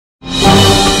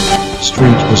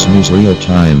Street Bus News Real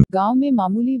Time। गांव में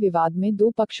मामूली विवाद में दो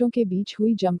पक्षों के बीच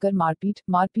हुई जमकर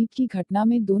मारपीट की घटना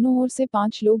में दोनों ओर से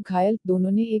 5 लोग घायल।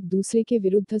 दोनों ने एक दूसरे के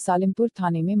विरुद्ध सालिमपुर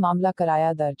थाने में मामला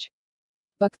कराया दर्ज।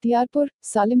 बख्तियारपुर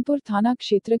सालिमपुर थाना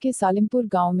क्षेत्र के सालिमपुर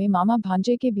गांव में मामा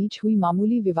भांजे के बीच हुई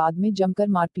मामूली विवाद में जमकर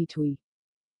मारपीट हुई।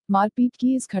 मारपीट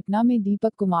की इस घटना में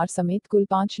दीपक कुमार समेत कुल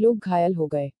 5 लोग घायल हो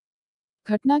गए।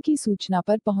 घटना की सूचना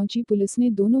पर पहुंची पुलिस ने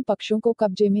दोनों पक्षों को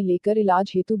कब्जे में लेकर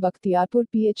इलाज हेतु बख्तियारपुर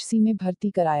पीएचसी में भर्ती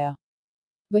कराया।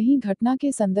 वहीं घटना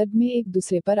के संदर्भ में एक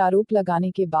दूसरे पर आरोप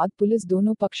लगाने के बाद पुलिस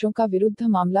दोनों पक्षों का विरुद्ध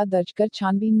मामला दर्ज कर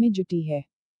छानबीन में जुटी है।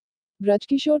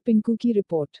 ब्रजकिशोर पिंकू की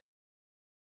रिपोर्ट।